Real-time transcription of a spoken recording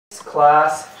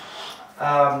class.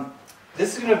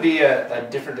 This is going to be a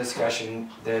different discussion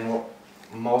than what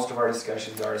most of our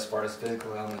discussions are as far as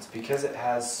physical elements, because it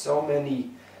has so many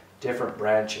different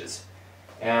branches.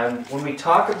 And when we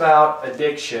talk about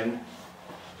addiction,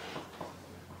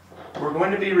 we're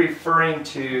going to be referring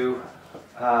to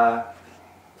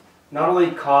not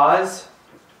only cause,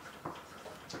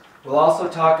 we'll also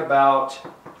talk about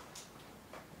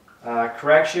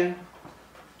correction.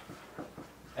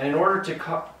 And in order to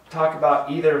talk about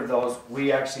either of those,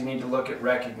 we actually need to look at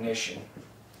recognition.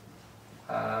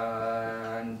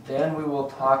 And then we will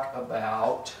talk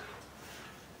about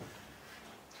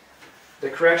the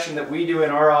correction that we do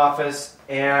in our office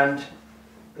and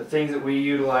the things that we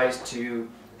utilize to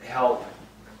help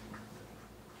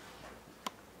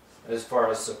as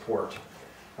far as support.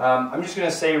 I'm just going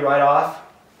to say right off,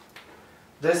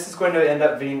 this is going to end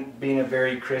up being a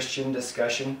very Christian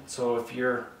discussion. So if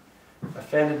you're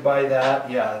offended by that,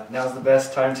 yeah, now's the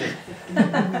best time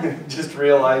to just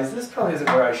realize this probably isn't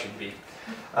where I should be.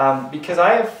 Because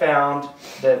I have found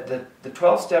that the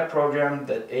 12-step program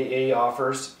that AA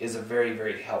offers is a very,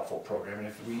 very helpful program. And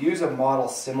if we use a model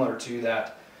similar to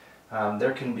that,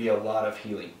 there can be a lot of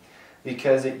healing.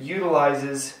 Because it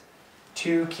utilizes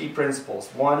two key principles.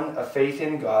 One, a faith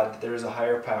in God, that there is a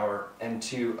higher power, and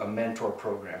two, a mentor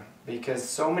program. Because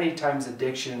so many times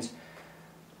addictions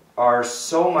are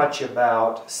so much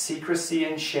about secrecy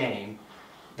and shame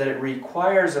that it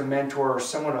requires a mentor or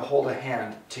someone to hold a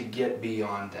hand to get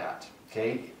beyond that.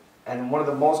 Okay? And one of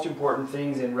the most important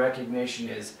things in recognition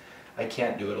is I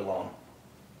can't do it alone.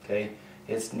 Okay?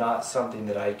 It's not something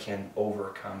that I can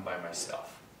overcome by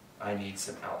myself. I need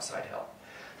some outside help.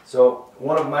 So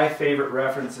one of my favorite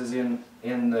references in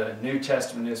the New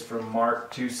Testament is from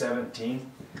Mark 2:17.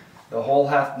 The whole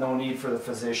hath no need for the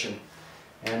physician.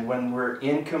 And when we're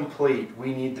incomplete,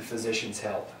 we need the physician's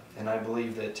help. And I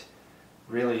believe that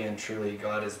really and truly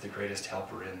God is the greatest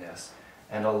helper in this.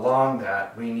 And along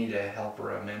that, we need a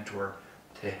helper, a mentor,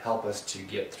 to help us to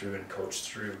get through and coach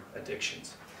through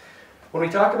addictions. When we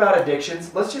talk about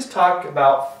addictions, let's just talk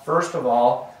about, first of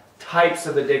all, types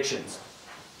of addictions.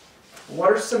 What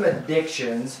are some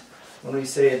addictions, when we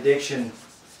say addiction,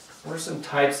 what are some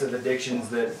types of addictions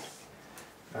that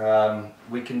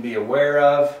we can be aware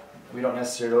of? We don't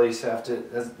necessarily have to,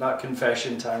 that's not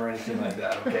confession time or anything like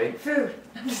that, okay? Food.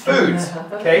 Foods,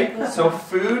 okay? So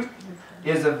food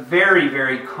is a very,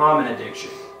 very common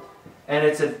addiction. And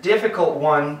it's a difficult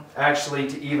one, actually,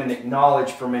 to even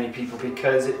acknowledge for many people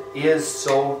because it is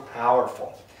so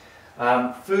powerful.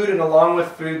 Food, and along with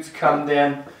foods come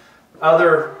then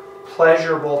other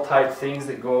pleasurable type things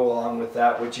that go along with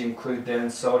that, which include then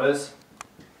sodas.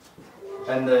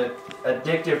 And the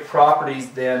addictive properties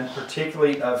then,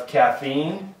 particularly of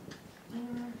caffeine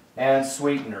and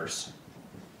sweeteners.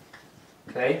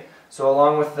 Okay, so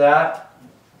along with that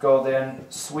go then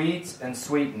sweets and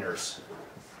sweeteners.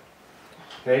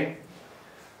 Okay,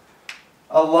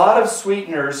 a lot of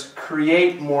sweeteners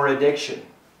create more addiction.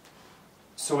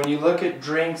 So when you look at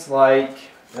drinks like,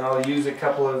 and I'll use a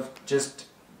couple of just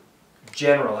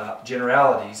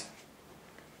generalities,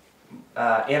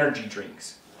 energy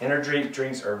drinks. Energy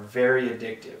drinks are very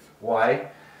addictive.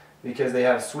 Why? Because they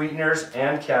have sweeteners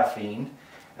and caffeine,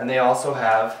 and they also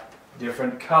have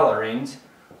different colorings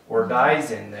or dyes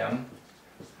in them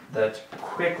that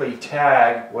quickly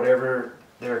tag whatever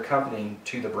they're accompanying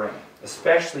to the brain,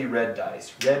 especially red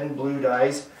dyes. Red and blue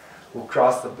dyes will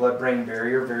cross the blood-brain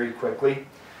barrier very quickly,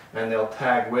 and they'll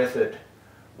tag with it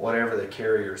whatever the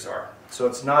carriers are. So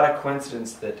it's not a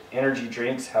coincidence that energy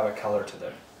drinks have a color to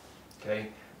them. Okay?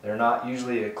 They're not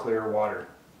usually a clear water.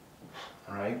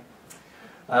 All right?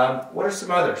 What are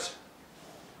some others?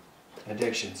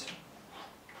 Addictions.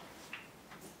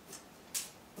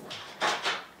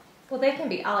 Well, they can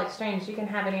be all extremes. You can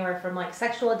have anywhere from like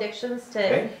sexual addictions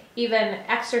to even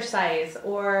exercise,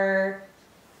 or,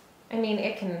 I mean,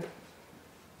 it can,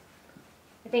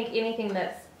 I think anything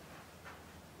that's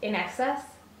in excess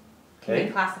can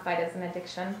be classified as an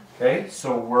addiction. Okay,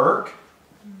 so work.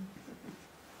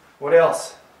 What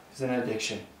else is an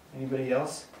addiction? Anybody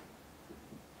else?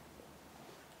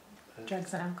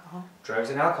 Drugs and alcohol. Drugs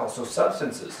and alcohol, so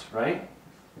substances, right?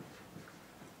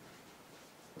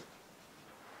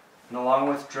 And along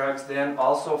with drugs then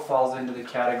also falls into the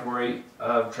category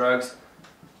of drugs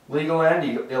legal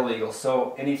and illegal.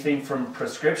 So anything from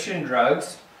prescription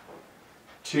drugs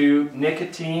to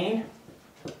nicotine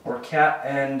or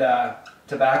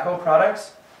tobacco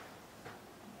products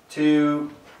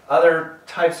to other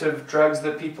types of drugs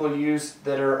that people use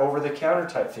that are over-the-counter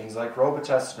type things like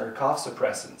Robitussin or cough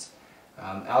suppressants,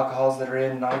 alcohols that are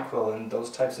in NyQuil and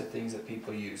those types of things that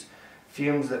people use.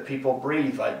 fumes that people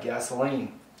breathe, like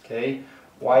gasoline, okay?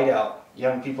 Whiteout,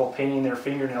 young people painting their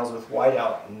fingernails with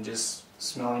whiteout and just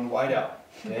smelling whiteout,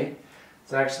 okay?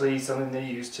 It's actually something they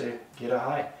use to get a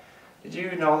high. Did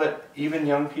you know that even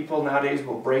young people nowadays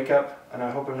will break up, and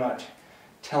I hope I'm not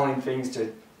telling things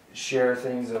to share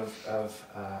things of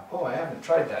oh, I haven't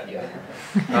tried that yet.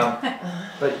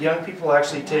 But young people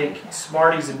actually take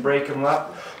Smarties and break them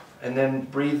up and then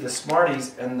breathe the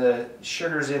Smarties, and the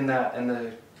sugars in that and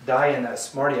the dye in that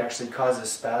Smartie actually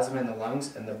causes spasm in the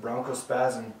lungs, and the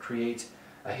bronchospasm creates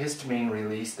a histamine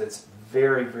release that's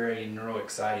very, very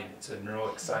neuroexciting. It's a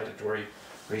neuroexcitatory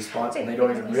response, and they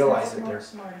don't even realize that they're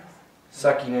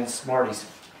sucking in Smarties.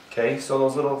 Okay, so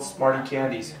those little Smartie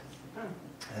candies.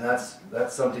 And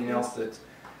that's something else that,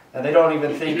 and they don't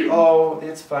even think, oh,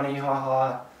 it's funny,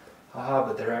 haha, haha,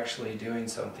 but they're actually doing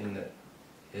something that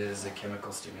is a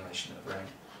chemical stimulation of the brain.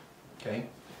 Okay?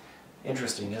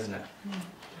 Interesting, isn't it?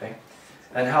 Okay?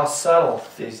 And how subtle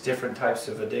these different types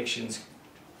of addictions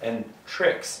and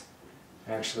tricks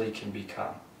actually can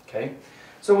become. Okay?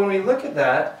 So when we look at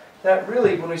that, that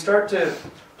really, when we start to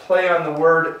play on the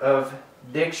word of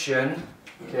diction,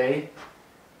 okay,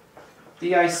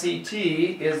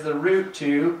 D-I-C-T is the root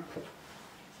to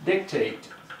dictate.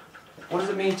 What does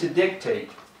it mean to dictate?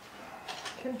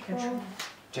 Control.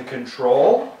 To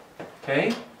control,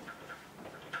 okay?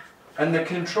 And the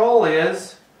control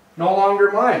is no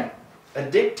longer mine. A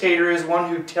dictator is one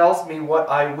who tells me what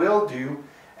I will do,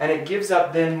 and it gives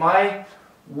up then my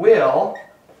will,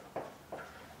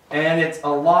 and it's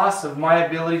a loss of my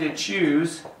ability to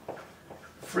choose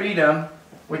freedom,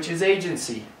 which is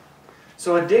agency.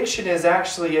 So addiction is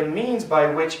actually a means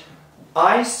by which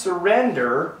I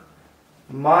surrender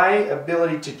my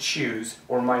ability to choose,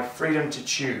 or my freedom to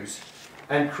choose,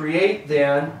 and create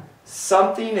then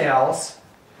something else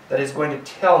that is going to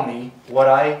tell me what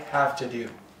I have to do.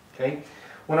 Okay?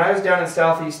 When I was down in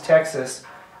southeast Texas,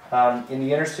 in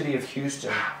the inner city of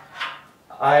Houston,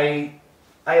 I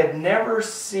had never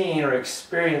seen or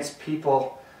experienced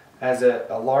people as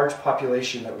a large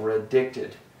population that were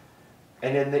addicted.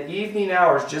 And in the evening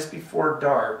hours, just before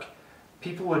dark,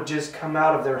 people would just come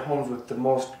out of their homes with the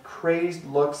most crazed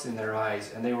looks in their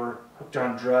eyes, and they were hooked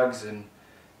on drugs, and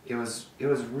it was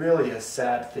really a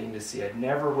sad thing to see. I'd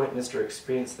never witnessed or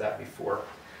experienced that before.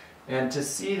 And to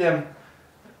see them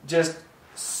just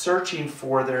searching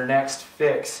for their next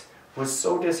fix was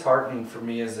so disheartening for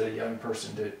me as a young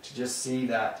person to just see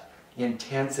that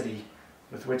intensity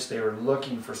with which they were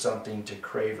looking for something to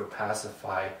crave or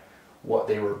pacify what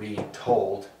they were being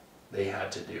told they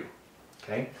had to do.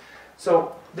 Okay?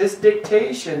 So this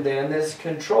dictation then, this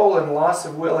control and loss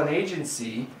of will and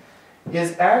agency,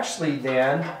 is actually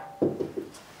then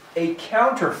a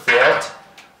counterfeit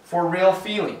for real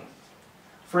feeling.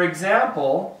 For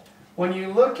example, when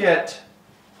you look at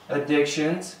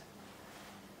addictions,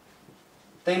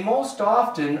 they most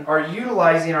often are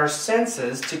utilizing our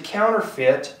senses to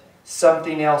counterfeit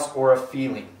something else or a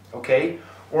feeling. Okay?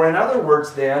 Or in other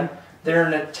words then, they're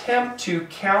an attempt to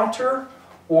counter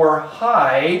or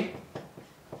hide,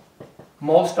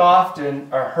 most often,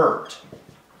 a hurt.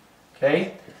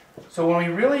 Okay? So when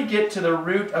we really get to the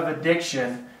root of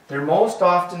addiction, there most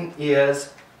often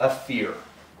is a fear.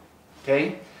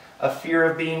 Okay? A fear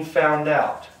of being found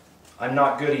out. I'm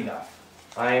not good enough.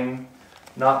 I'm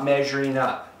not measuring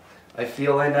up. I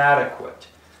feel inadequate.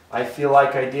 I feel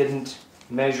like I didn't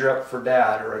measure up for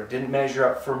dad, or I didn't measure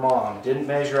up for mom, didn't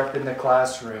measure up in the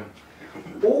classroom.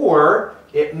 Or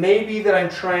it may be that I'm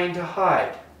trying to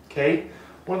hide. Okay?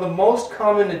 One of the most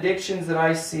common addictions that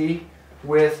I see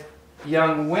with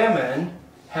young women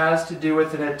has to do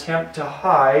with an attempt to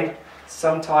hide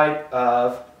some type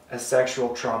of a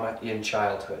sexual trauma in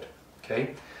childhood.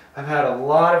 Okay? I've had a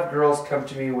lot of girls come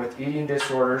to me with eating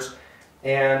disorders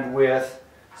and with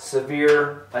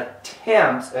severe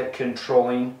attempts at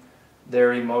controlling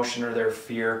their emotion or their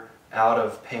fear out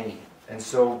of pain. And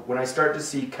so when I start to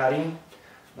see cutting,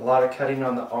 a lot of cutting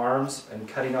on the arms and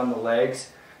cutting on the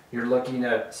legs, you're looking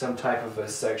at some type of a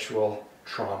sexual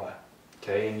trauma.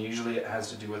 Okay? And usually it has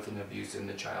to do with an abuse in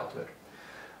the childhood.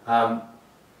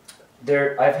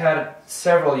 I've had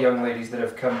several young ladies that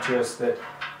have come to us that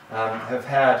have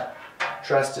had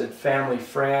trusted family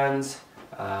friends,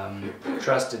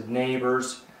 trusted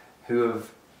neighbors who have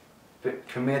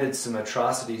committed some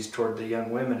atrocities toward the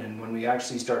young women. And when we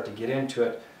actually start to get into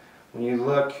it, when you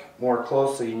look more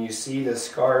closely and you see the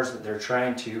scars that they're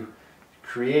trying to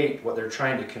create, what they're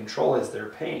trying to control is their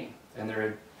pain. And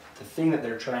the thing that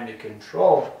they're trying to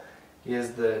control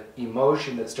is the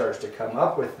emotion that starts to come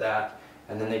up with that,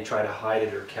 and then they try to hide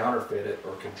it or counterfeit it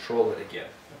or control it again.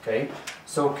 Okay?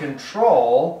 So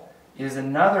control is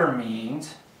another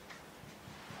means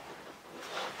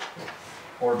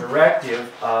or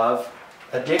directive of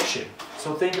addiction.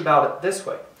 So think about it this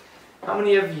way. How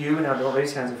many of you, now don't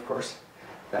raise hands of course,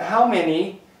 but how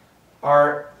many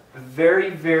are very,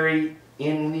 very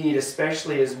in need,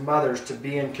 especially as mothers, to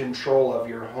be in control of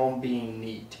your home being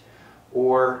neat,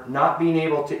 or not being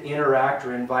able to interact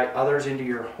or invite others into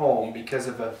your home because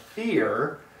of a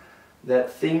fear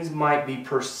that things might be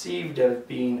perceived as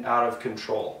being out of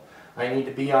control? I need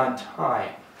to be on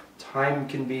time. Time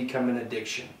can become an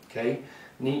addiction, okay?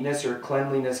 Neatness or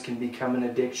cleanliness can become an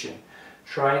addiction.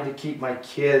 Trying to keep my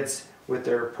kids with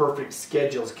their perfect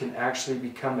schedules can actually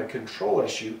become a control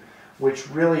issue, which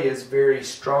really is very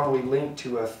strongly linked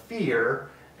to a fear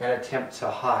and attempt to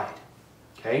hide,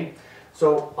 okay?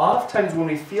 So oftentimes when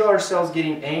we feel ourselves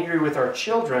getting angry with our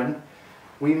children,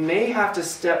 we may have to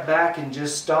step back and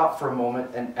just stop for a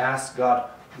moment and ask God,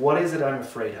 what is it I'm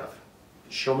afraid of?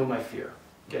 Show me my fear,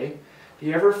 okay? Do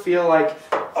you ever feel like,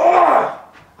 oh,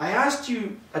 I asked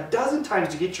you a dozen times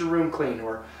to get your room clean,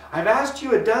 or I've asked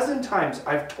you a dozen times,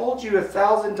 I've told you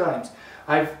 1,000 times,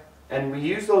 and we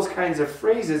use those kinds of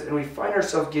phrases and we find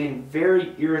ourselves getting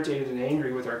very irritated and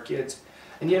angry with our kids.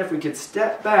 And yet if we could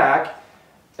step back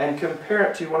and compare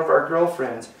it to one of our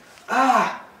girlfriends,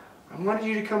 I wanted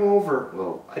you to come over.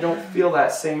 Well, I don't feel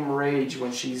that same rage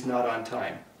when she's not on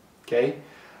time, okay?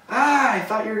 I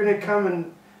thought you were going to come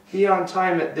and be on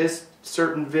time at this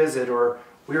certain visit, or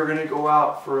we were going to go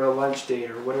out for a lunch date,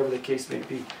 or whatever the case may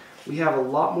be. We have a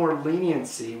lot more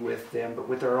leniency with them, but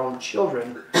with our own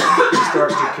children, we start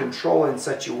to control in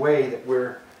such a way that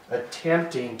we're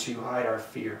attempting to hide our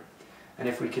fear. And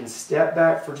if we can step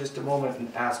back for just a moment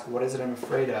and ask, what is it I'm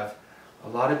afraid of? A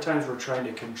lot of times we're trying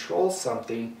to control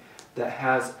something that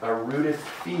has a rooted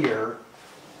fear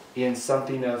in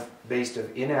something based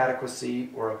of inadequacy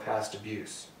or a past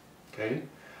abuse. Okay?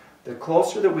 The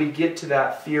closer that we get to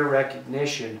that fear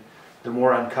recognition, the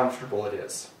more uncomfortable it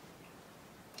is.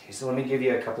 Okay, so let me give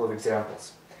you a couple of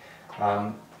examples.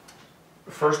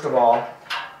 First of all,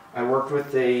 I worked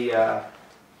with a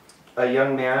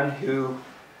young man who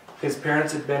his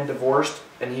parents had been divorced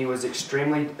and he was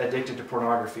extremely addicted to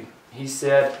pornography. He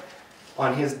said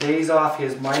on his days off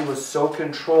his mind was so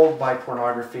controlled by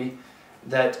pornography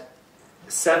that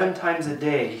 7 times a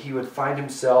day he would find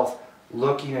himself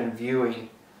looking and viewing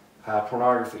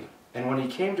pornography. And when he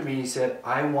came to me, he said,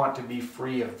 I want to be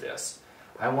free of this.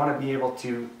 I want to be able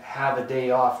to have a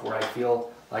day off where I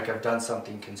feel like I've done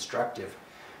something constructive.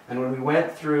 And when we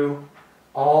went through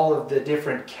all of the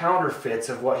different counterfeits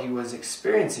of what he was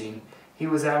experiencing, he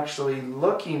was actually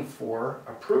looking for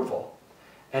approval.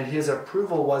 And his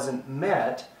approval wasn't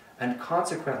met, and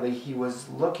consequently he was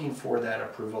looking for that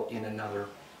approval in another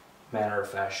manner or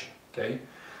fashion. Okay?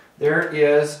 There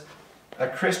is a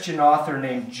Christian author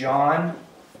named John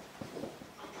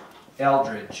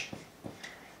Eldredge.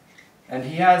 And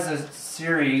he has a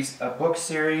series, a book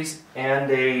series,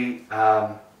 and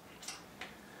a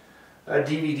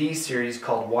DVD series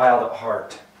called Wild at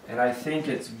Heart. And I think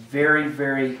it's very,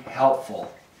 very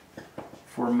helpful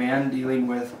for men dealing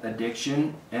with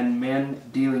addiction and men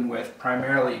dealing with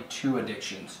primarily 2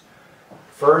 addictions.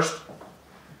 First,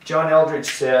 John Eldredge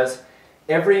says,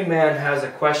 every man has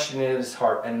a question in his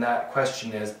heart, and that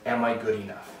question is, am I good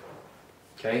enough?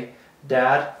 Okay?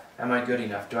 Dad, am I good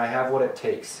enough? Do I have what it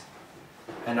takes?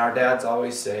 And our dads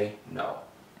always say, no.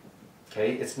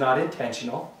 Okay? It's not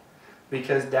intentional,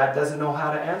 because dad doesn't know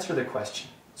how to answer the question.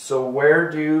 So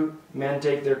where do men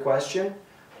take their question?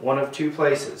 One of 2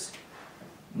 places.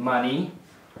 Money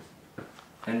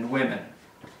and women.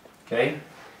 Okay?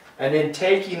 And in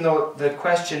taking the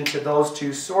question to those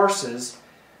 2 sources,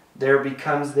 there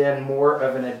becomes then more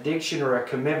of an addiction or a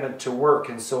commitment to work.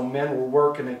 And so men will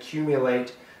work and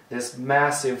accumulate this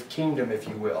massive kingdom, if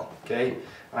you will. Okay?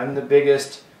 I'm the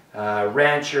biggest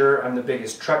rancher, I'm the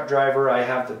biggest truck driver, I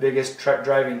have the biggest truck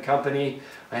driving company,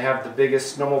 I have the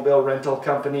biggest snowmobile rental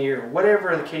company, or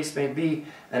whatever the case may be,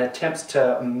 and attempts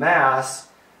to amass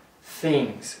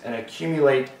things and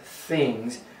accumulate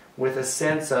things with a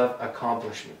sense of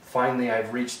accomplishment. Finally,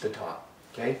 I've reached the top.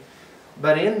 Okay?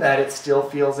 But in that, it still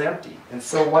feels empty. And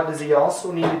so what does he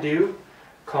also need to do?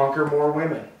 Conquer more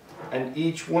women. And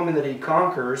each woman that he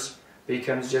conquers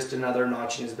becomes just another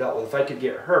notch in his belt. Well, if I could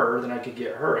get her, then I could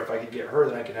get her. If I could get her,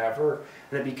 then I could have her.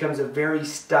 And it becomes a very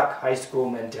stuck high school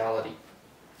mentality.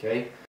 Okay?